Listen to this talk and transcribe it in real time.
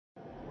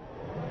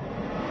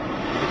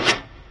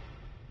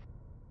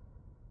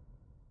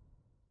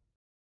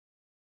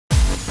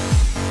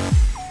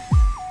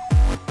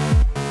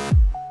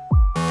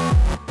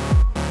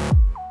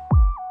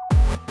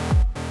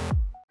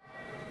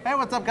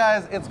What's up,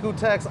 guys? It's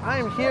Gootecks. I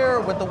am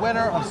here with the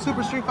winner of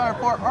Super Street Fighter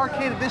 4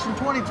 Arcade Edition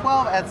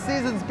 2012 at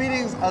Seasons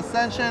Beatings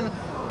Ascension,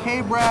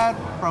 KBrad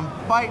from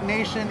Fight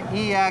Nation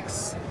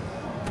EX.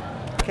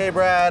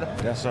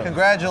 KBrad, yes, sir.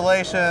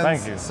 Congratulations,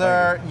 thank you,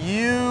 sir. Thank you.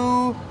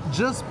 You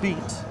just beat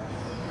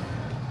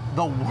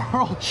the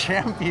world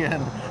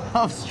champion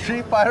of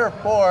Street Fighter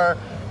 4,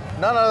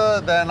 none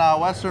other than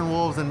Western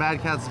Wolves and Mad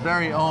Catz'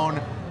 very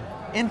own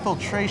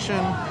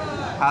Infiltration.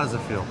 How does it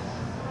feel?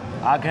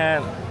 I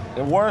can't,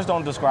 the words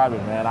don't describe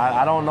it, man.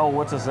 I don't know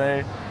what to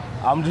say.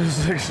 I'm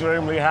just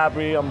extremely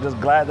happy. I'm just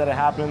glad that it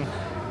happened.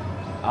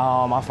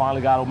 I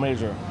finally got a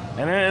major.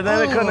 And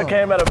then it couldn't have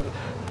came at a,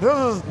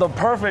 this is the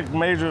perfect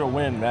major to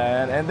win,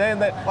 man. And then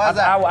why is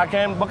that? I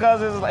came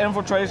because it's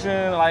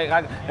Infiltration,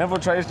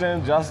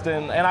 Infiltration,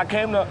 Justin, and I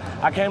came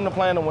to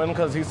plan to win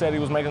because he said he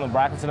was making the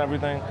brackets and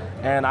everything,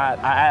 and I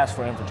asked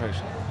for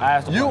Infiltration. I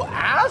asked. You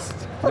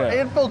asked for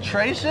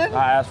Infiltration?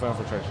 I asked for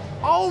Infiltration.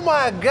 Oh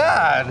my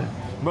God!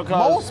 Because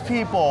most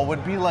people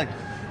would be like,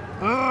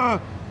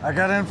 ugh, I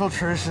got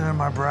Infiltration in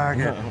my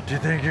bracket. Do you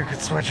think you could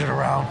switch it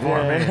around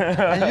for me?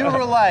 And you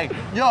were like,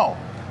 yo,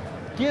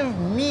 give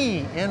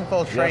me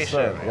Infiltration. Yes,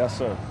 sir. Yes,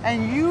 sir.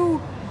 And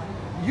you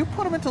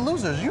put him into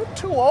losers. You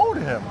 2-0'd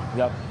him.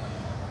 Yep.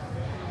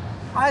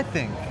 I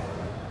think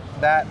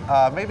that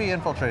maybe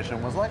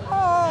Infiltration was like,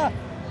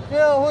 you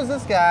know, who's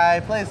this guy?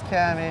 Plays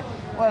Cammy,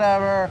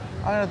 whatever.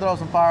 I'm gonna throw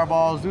some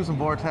fireballs, do some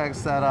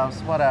vortex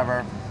setups,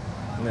 whatever.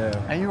 Yeah.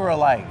 And you were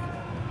like,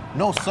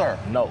 no, sir.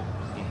 No.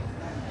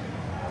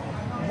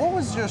 What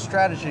was your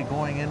strategy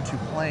going into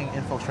playing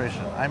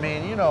Infiltration? I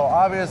mean, you know,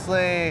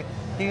 obviously,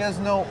 he is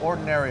no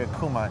ordinary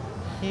Akuma.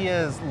 He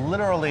is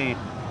literally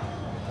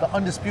the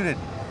undisputed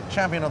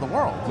champion of the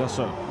world. Yes,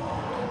 sir.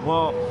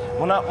 Well,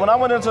 when I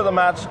went into the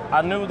match,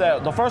 I knew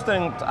that the first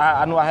thing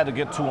I knew I had to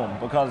get to him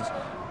because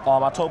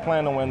I told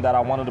Plan to Win that I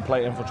wanted to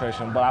play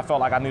Infiltration, but I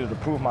felt like I needed to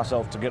prove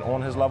myself to get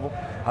on his level.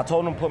 I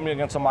told him to put me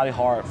against somebody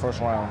hard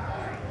first round,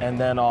 and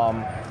then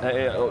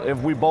if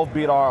we both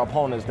beat our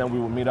opponents, then we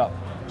would meet up.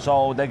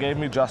 So they gave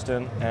me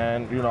Justin,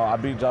 and you know I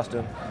beat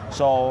Justin.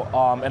 So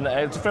and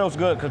it feels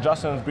good because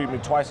Justin's beat me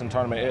twice in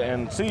tournament,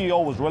 and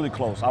CEO was really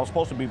close. I was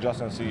supposed to beat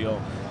Justin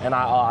CEO, and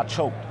I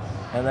choked.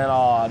 And then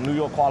New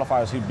York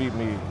qualifiers, he beat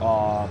me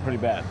pretty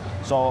bad.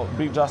 So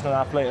beat Justin,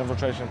 I played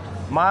Infiltration.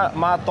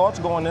 My thoughts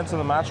going into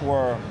the match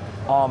were,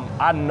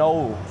 I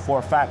know for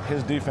a fact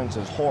his defense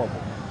is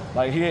horrible.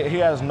 Like he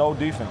has no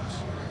defense.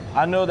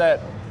 I know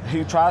that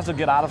he tries to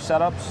get out of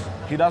setups.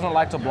 He doesn't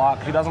like to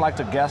block. He doesn't like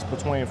to guess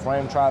between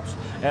frame traps.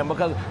 And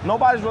because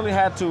nobody's really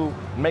had to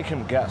make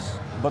him guess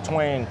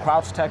between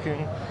crouch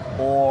teching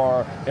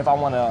or if I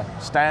want to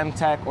stand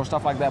tech or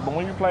stuff like that. But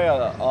when you play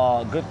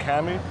a good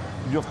Cammy,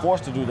 you're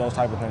forced to do those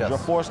type of things. Yes. You're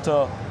forced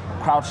to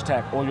crouch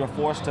tech, or you're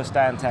forced to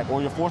stand tech,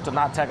 or you're forced to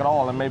not tech at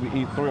all and maybe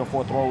eat 3 or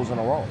 4 throws in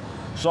a row.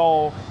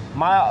 So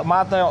my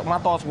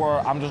thoughts were,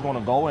 I'm just going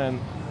to go in.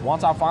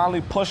 Once I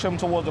finally push him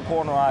towards the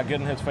corner, I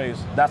get in his face,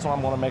 that's when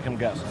I'm going to make him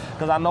guess.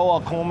 Because I know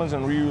Akumas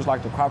and Ryu's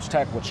like the crouch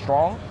tech with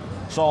strong,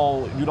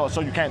 so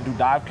you can't do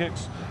dive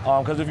kicks.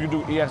 Because if you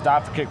do EX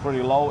dive kick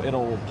pretty low,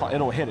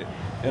 it'll hit it.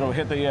 It'll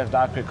hit the EX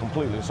dive kick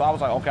completely. So I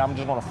was like, okay, I'm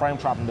just going to frame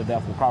trap him to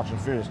death with crouching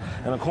fierce.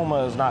 And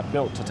Akuma is not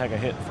built to take a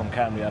hit from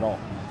Cammy at all.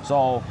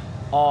 So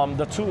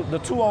the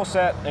 2-0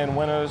 set in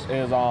winners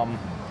is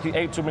he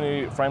ate too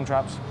many frame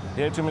traps.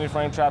 He ate too many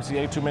frame traps. He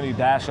ate too many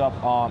dash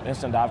up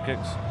instant dive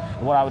kicks.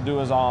 And what I would do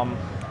is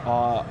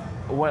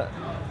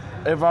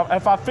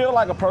if I feel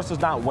like a person's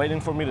not waiting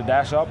for me to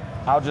dash up,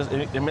 I'll just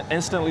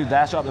instantly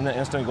dash up and then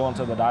instantly go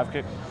into the dive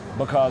kick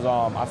because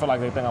I feel like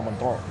they think I'm gonna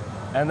throw it.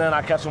 And then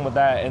I catch them with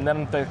that, and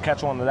then if they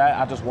catch on to that,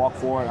 I just walk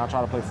forward and I try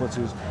to play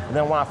footsies. And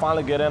then when I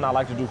finally get in, I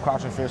like to do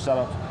crouching fierce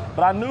setups.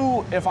 But I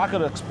knew if I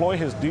could exploit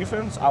his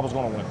defense, I was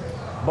gonna win.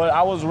 But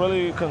I was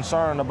really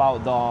concerned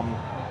about the,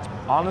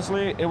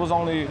 honestly, it was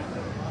only,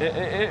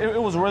 it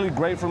was really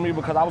great for me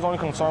because I was only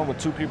concerned with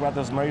 2 people at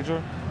this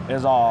major,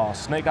 is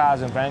Snake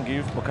Eyes and Van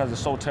Geef, because it's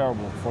so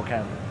terrible for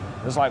Cammy.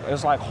 It's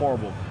like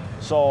horrible.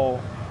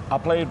 So I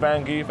played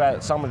Van Geef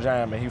at Summer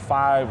Jam, and he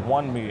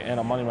 5-1 me in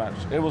a money match.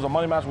 It was a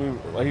money match, he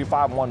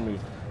 5-1 me,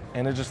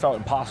 and it just felt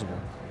impossible.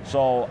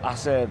 So I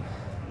said,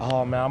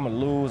 oh man, I'm gonna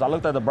lose. I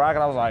looked at the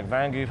bracket, I was like,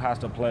 Van Geef has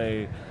to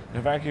play,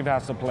 if Van Geef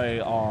has to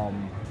play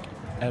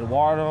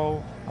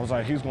Eduardo, I was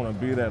like, he's gonna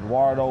beat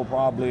Eduardo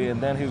probably, and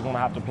then he's gonna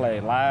have to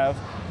play Lav.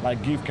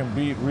 Like Geef can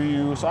beat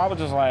Ryu, so I was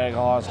just like,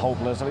 oh, it's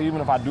hopeless. So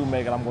even if I do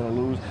make it, I'm gonna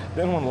lose.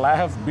 Then when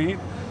Lav beat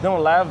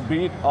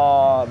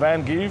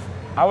Van Geef,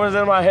 I was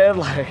in my head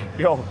like,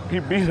 yo, he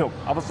beat him.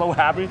 I was so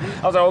happy.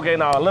 I was like, okay,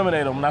 now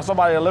eliminate him. Now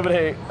somebody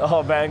eliminate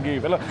Van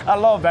Geef. And look, I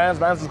love Vance.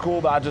 Vance is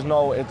cool, but I just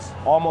know it's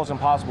almost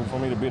impossible for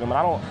me to beat him.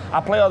 And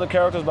I play other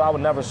characters, but I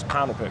would never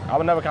counterpick. I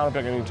would never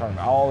counterpick any tournament.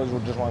 I always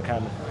would just want to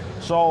counter.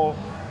 So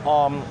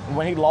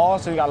when he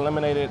lost, he got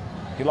eliminated.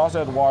 He lost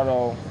to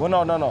Eduardo.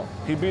 Well, no.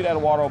 He beat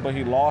Eduardo, but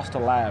he lost to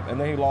Lav, and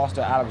then he lost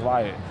to Alex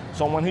Valle.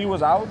 So when he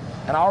was out,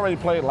 and I already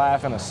played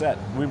Lav in a set.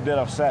 We did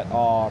a set.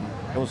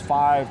 It was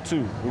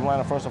 5-2. We ran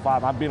the first of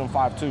 5. I beat him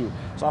 5-2.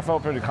 So I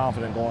felt pretty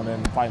confident going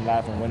in, fighting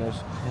laughing winners.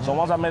 So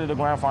once I made it to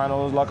grand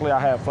finals, luckily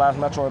I had Flash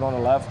Metroid on the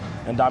left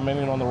and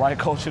Dominion on the right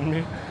coaching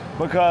me,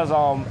 because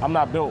I'm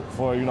not built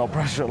for, you know,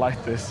 pressure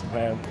like this,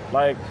 man.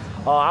 Like,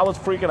 I was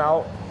freaking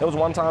out. There was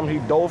one time he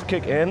dove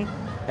kick in,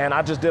 and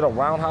I just did a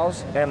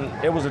roundhouse, and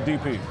it was a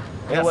DP.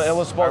 Yes, it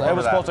was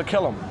supposed to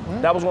kill him.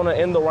 Mm-hmm. That was going to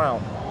end the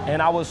round.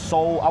 And I was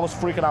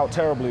freaking out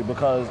terribly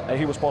because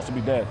he was supposed to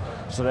be dead.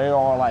 So they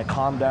all like,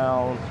 calm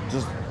down,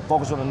 just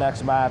focus on the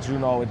next match, you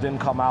know, it didn't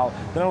come out.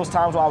 Then there was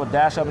times where I would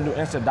dash up and do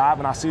instant dive,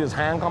 and I see his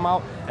hand come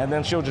out, and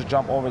then she'll just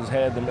jump over his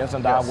head, the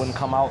instant dive wouldn't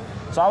come out.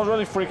 So I was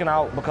really freaking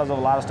out because of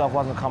a lot of stuff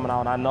wasn't coming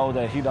out, and I know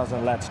that he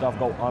doesn't let stuff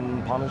go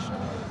unpunished.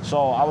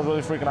 So I was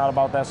really freaking out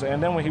about that. So,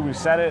 and then when he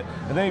reset it,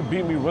 and then he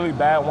beat me really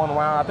bad one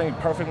round, I think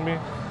he perfected me.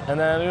 And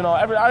then, you know,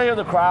 I hear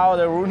the crowd,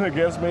 they're rooting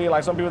against me,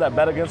 like some people that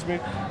bet against me.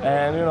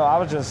 And, you know,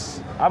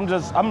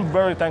 I'm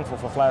very thankful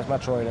for Flash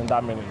Metroid and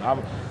Dominion.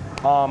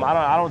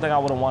 I don't think I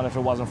would have won if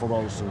it wasn't for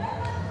those two.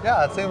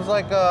 Yeah, it seems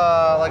like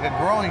a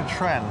growing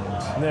trend.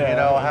 Yeah. You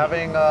know,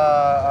 having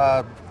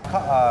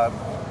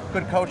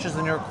good coaches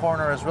in your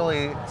corner is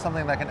really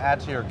something that can add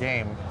to your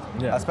game,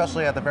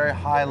 especially at the very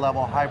high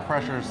level, high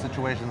pressure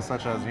situations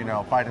such as, you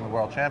know, fighting the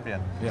world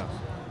champion. Yeah.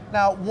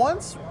 Now,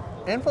 once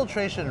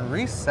Infiltration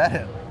reset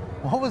it,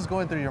 what was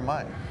going through your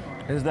mind?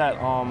 Is that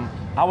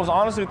I was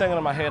honestly thinking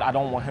in my head, I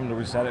don't want him to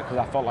reset it because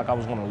I felt like I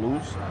was going to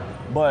lose.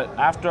 But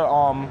after,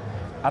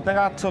 I think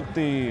I took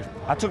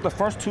the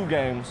first 2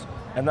 games,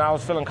 and then I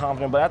was feeling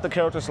confident. But at the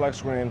character select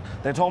screen,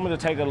 they told me to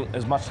take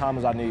as much time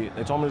as I need.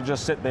 They told me to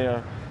just sit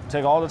there,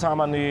 take all the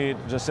time I need,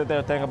 just sit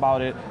there, think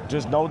about it,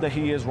 just know that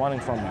he is running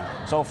from you.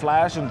 So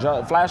Flash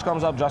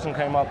comes up, Justin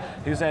came up,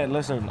 he said,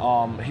 listen,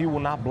 he will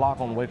not block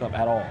on wake up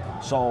at all.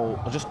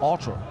 So just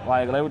Ultra.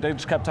 Like, they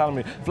just kept telling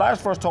me. Flash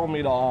first told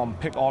me to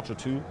pick Ultra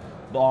 2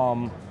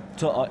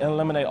 to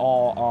eliminate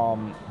all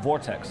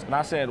Vortex. And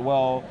I said,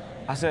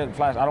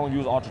 Flash, I don't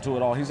use Ultra 2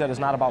 at all. He said it's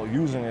not about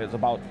using it, it's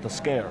about the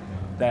scare.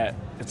 That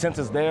since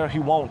it's there, he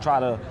won't try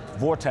to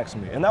vortex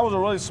me. And that was a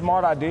really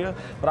smart idea,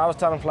 but I was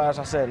telling Flash,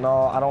 I said,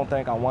 no, I don't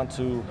think I want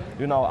to.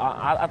 You know,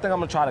 I think I'm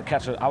gonna try to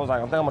catch it. I was like,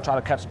 I think I'm gonna try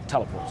to catch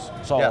teleports.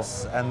 So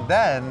yes, and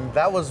then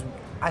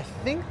I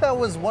think that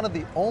was one of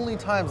the only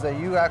times that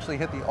you actually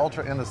hit the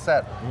Ultra in the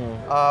set,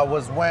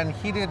 was when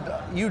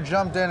you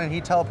jumped in and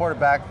he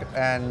teleported back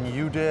and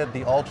you did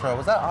the Ultra.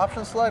 Was that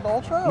option select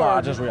Ultra? No,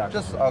 I just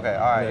reacted. Okay,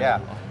 all right, yeah.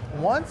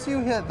 Once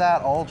you hit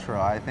that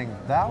Ultra, I think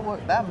that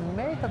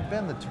may have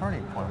been the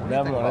turning point. What do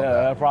you think about that?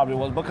 That probably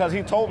was, because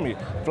he told me,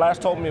 Flash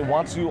told me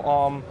once you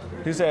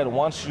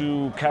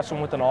catch him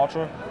with an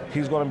Ultra,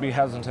 he's going to be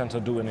hesitant to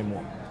do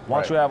anymore.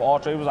 Once you have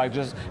Ultra, it was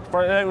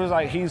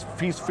like he's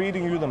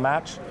feeding you the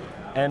match,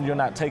 and you're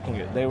not taking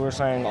it. They were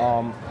saying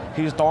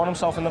he's throwing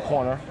himself in the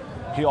corner.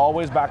 He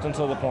always backed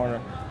into the corner.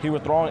 He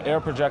was throwing air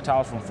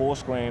projectiles from full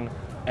screen,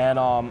 and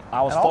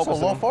I was focusing.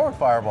 Also low forward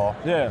fireball.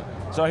 Yeah.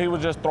 So he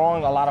was just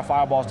throwing a lot of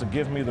fireballs to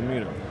give me the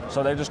meter.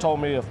 So they just told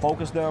me to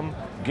focus them,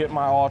 get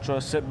my Ultra,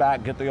 sit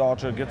back, get the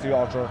Ultra,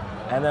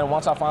 and then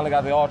once I finally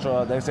got the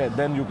Ultra, they said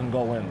then you can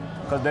go in,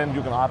 because then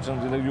you can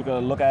then you can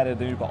look at it,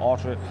 then you can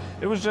Ultra it.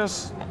 It was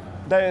just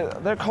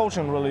their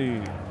coaching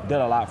really did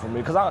a lot for me,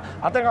 because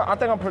I think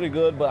I'm pretty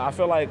good, but I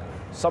feel like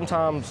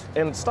sometimes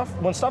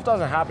when stuff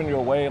doesn't happen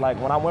your way, like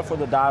when I went for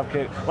the dive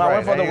kick, when I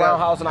went for the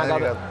roundhouse and I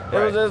got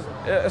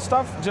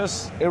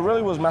it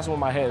really was messing with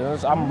my head.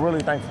 And I'm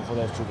really thankful for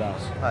those 2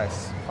 guys.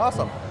 Nice,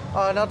 awesome.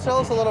 Now tell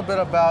us a little bit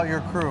about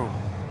your crew,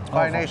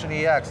 Fight Nation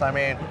EX. I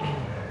mean,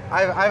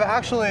 I've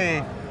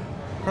actually,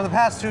 for the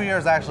past 2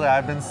 years,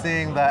 I've been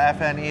seeing the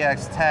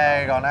FNEX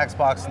tag on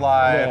Xbox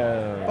Live.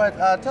 Yeah.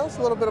 But tell us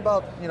a little bit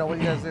about what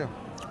you guys do.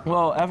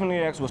 Well,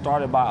 FNEX was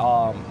started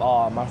by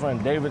my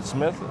friend David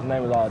Smith. His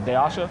name is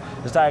Dayasha.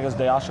 His tag is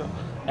Dayasha.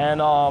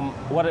 And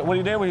what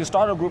he did was he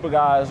started a group of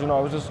guys, it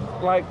was just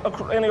like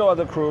any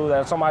other crew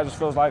that somebody just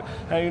feels like,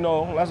 hey,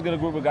 let's get a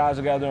group of guys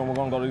together and we're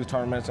going to go to these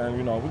tournaments, and,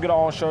 we get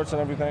our own shirts and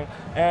everything.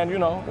 And,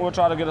 we'll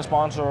try to get a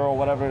sponsor or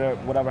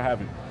whatever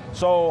have you.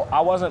 So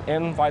I wasn't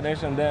in Fight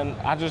Nation then.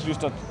 I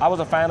was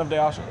a fan of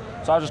Dayasha.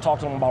 So I just talked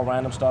to him about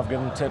random stuff,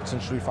 give him tips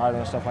in Street Fighter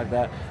and stuff like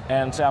that,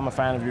 and say I'm a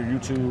fan of your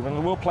YouTube,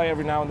 and we'll play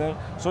every now and then.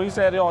 So he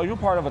said, yo, are you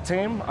part of a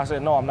team? I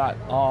said, no, I'm not.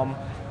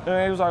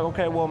 And he was like,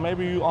 okay, well,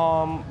 maybe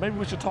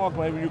we should talk.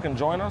 Maybe you can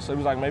join us. He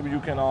was like, maybe you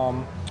can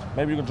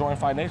join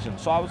Fight Nation.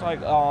 So I was like,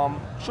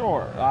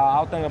 sure,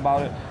 I'll think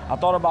about it. I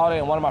thought about it,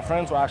 and one of my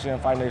friends were actually in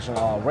Fight Nation,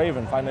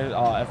 Raven,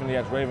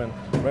 FNEX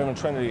Raven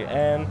Trinity,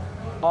 and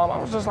I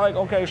was just like,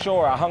 okay,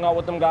 sure. I hung out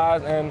with them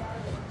guys, and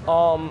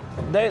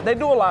they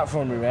do a lot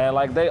for me, man.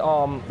 Like they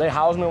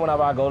house me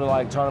whenever I go to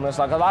like tournaments.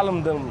 Like a lot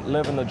of them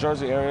live in the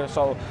Jersey area,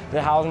 so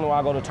they house me when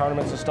I go to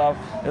tournaments and stuff.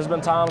 There's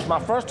been times. My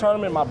first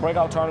tournament, my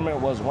breakout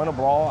tournament, was Winter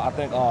Brawl. I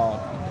think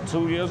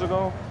 2 years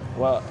ago.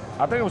 Well,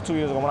 I think it was 2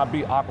 years ago when I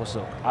beat Aqua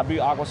Silk. I beat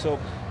Aqua Silk,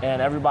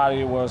 and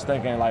everybody was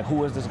thinking like,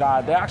 who is this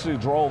guy? They actually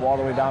drove all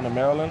the way down to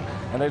Maryland,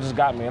 and they just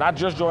got me. And I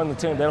just joined the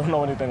team. They don't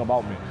know anything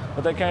about me,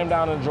 but they came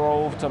down and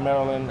drove to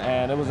Maryland,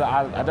 and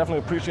I definitely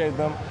appreciate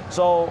them.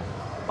 So.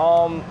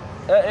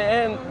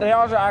 And they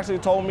also actually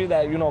told me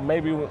that, you know,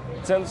 maybe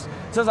since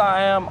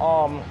I am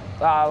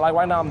like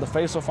right now I'm the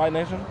face of Fight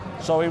Nation,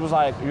 so he was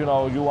like, you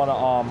know, you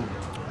wanna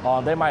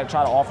they might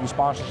try to offer you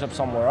sponsorship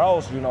somewhere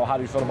else. You know, how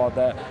do you feel about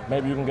that?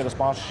 Maybe you can get a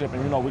sponsorship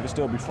and, you know, we can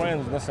still be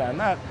friends, this and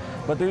that.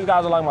 But these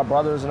guys are like my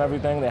brothers and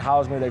everything. They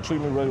house me, they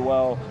treat me really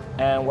well,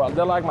 and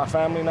they're like my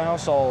family now.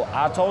 So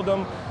I told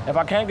them if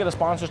I can't get a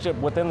sponsorship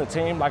within the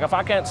team, like if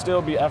I can't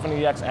still be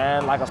FNEX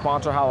and like a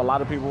sponsor, how a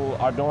lot of people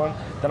are doing,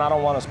 then I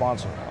don't want to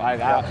sponsor. Like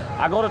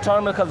I go to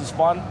tournaments because it's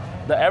fun.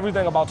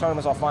 Everything about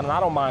tournaments are fun, and I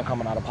don't mind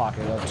coming out of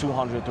pocket of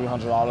 $200,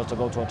 $300 to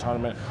go to a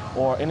tournament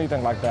or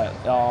anything like that.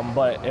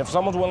 But if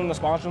someone's willing to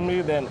sponsor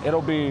me, then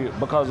it'll be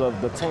because of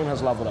the team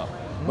has leveled up.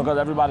 Because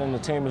everybody in the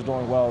team is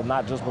doing well,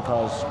 not just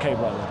because KBrad is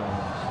doing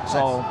well.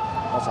 So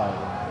that's how it is.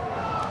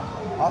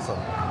 Awesome.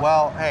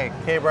 Well, hey,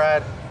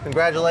 KBrad,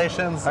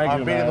 congratulations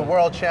on beating the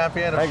world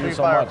champion of Street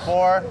Fighter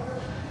 4.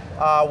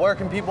 Where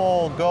can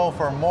people go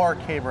for more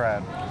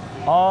KBrad?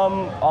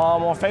 On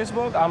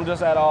Facebook, I'm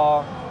just at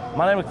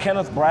my name is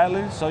Kenneth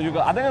Bradley, so you go.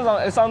 I think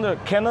it's under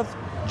Kenneth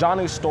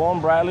Johnny Storm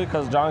Bradley,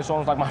 because Johnny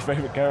Storm is like my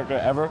favorite character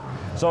ever.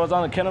 So it's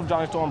under Kenneth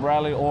Johnny Storm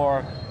Bradley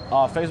or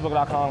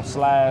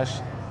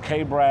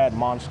Facebook.com/KBrad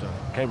Monster.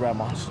 KBrad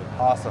Monster.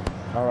 Awesome.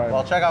 All right.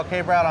 Well, check out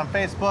KBrad on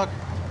Facebook.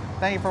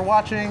 Thank you for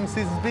watching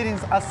Seasons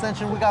Beatings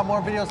Ascension. We got more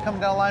videos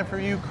coming down the line for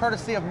you,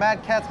 courtesy of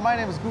Mad Catz. My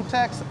name is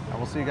Gootecks, and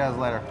we'll see you guys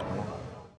later.